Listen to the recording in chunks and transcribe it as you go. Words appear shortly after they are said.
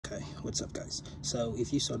What's up, guys? So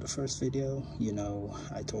if you saw the first video, you know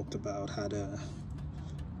I talked about how to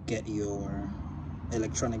get your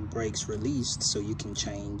electronic brakes released so you can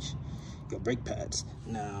change your brake pads.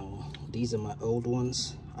 Now these are my old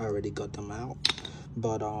ones. I already got them out,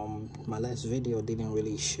 but my last video didn't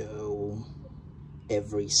really show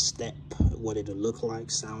every step, what it'll look like,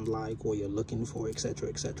 sound like, what you're looking for, etc,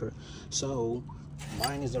 etc. So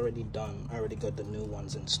mine is already done. I already got the new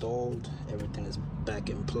ones installed. Everything is back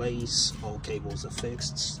in place. All cables are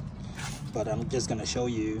fixed. But I'm just gonna show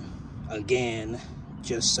you again,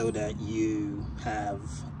 just so that you have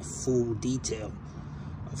full detail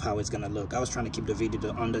of how it's gonna look. I was trying to keep the video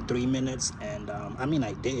to under 3 minutes, and I mean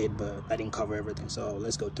I did, but I didn't cover everything. So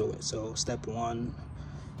let's go through it. So step one,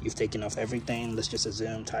 you've taken off everything. Let's just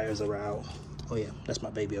assume tires are out. Oh yeah, that's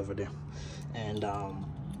my baby over there. And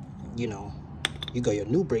you know, you got your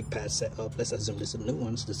new brake pad set up. Let's assume this is the new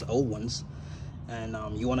ones, this is the old ones, and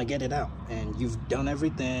you want to get it out, and you've done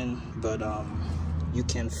everything, but you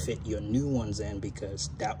can't fit your new ones in because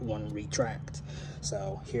that one retract.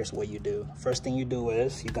 So here's what you do. First thing you do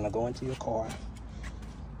is you're gonna go into your car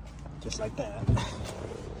just like that,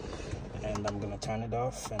 and I'm gonna turn it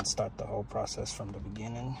off and start the whole process from the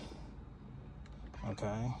beginning.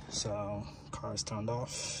 Okay, so car is turned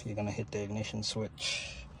off. You're gonna hit the ignition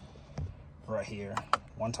switch right here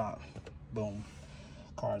one time. Boom,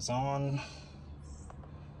 car's on.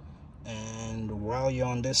 And while you're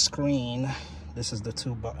on this screen, this is the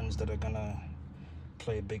two buttons that are gonna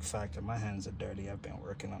play a big factor. My hands are dirty, I've been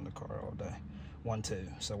working on the car all day. 1, 2.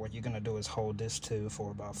 So what you're gonna do is hold this 2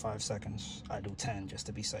 for about 5 seconds. I do 10 just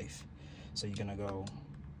to be safe. So you're gonna go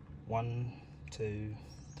 1, 2,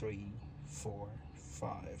 3, 4,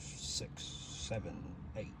 5, 6, 7,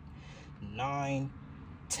 8, 9,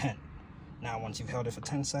 10. Now, once you've held it for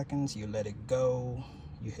 10 seconds, you let it go.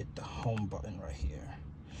 You hit the home button right here.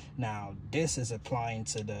 Now, this is applying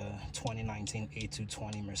to the 2019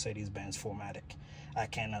 A220 Mercedes Benz 4MATIC. I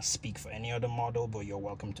cannot speak for any other model, but you're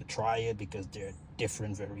welcome to try it because there are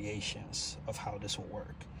different variations of how this will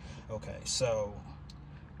work. Okay, so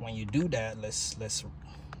when you do that, let's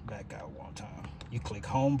back out one time. You click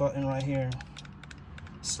home button right here.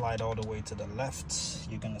 Slide all the way to the left.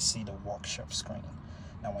 You're gonna see the workshop screen.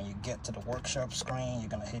 Now when you get to the workshop screen, you're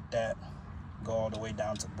gonna hit that, go all the way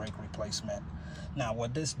down to brake replacement. Now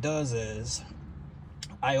what this does is,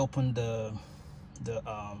 I opened the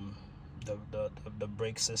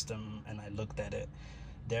brake system and I looked at it.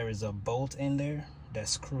 There is a bolt in there that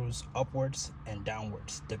screws upwards and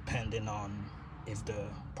downwards depending on if the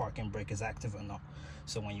parking brake is active or not.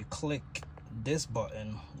 So when you click this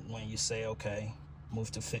button, when you say okay,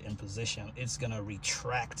 move to fit in position, it's gonna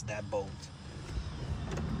retract that bolt.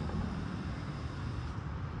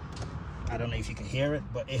 I don't know if you can hear it,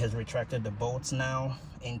 but it has retracted the bolts now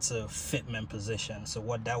into fitment position. So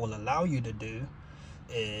what that will allow you to do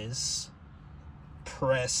is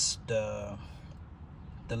press the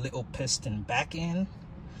little piston back in,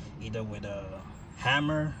 either with a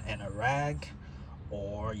hammer and a rag,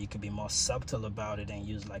 or you could be more subtle about it and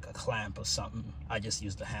use like a clamp or something. I just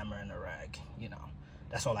use the hammer and a rag, you know.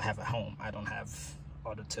 That's all I have at home. I don't have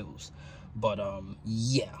other tools. But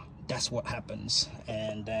yeah, that's what happens.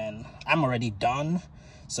 And then I'm already done.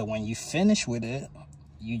 So when you finish with it,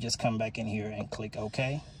 you just come back in here and click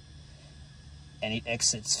OK. And it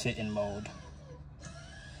exits fit in mode.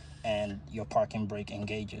 And your parking brake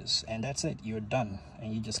engages. And that's it. You're done.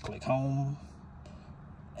 And you just click home.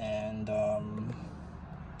 And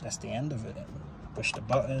that's the end of it. Push the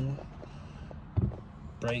button.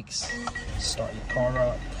 Brakes. Start your car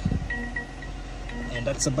up. And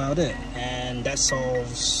that's about it, and that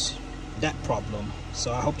solves that problem.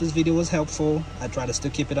 So I hope this video was helpful. I try to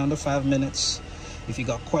still keep it under 5 minutes. If you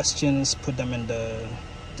got questions, put them in the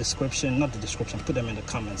description, not the description, put them in the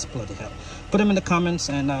comments. Bloody hell, put them in the comments,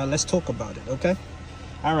 and let's talk about it. Okay,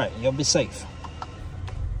 all right, you'll be safe.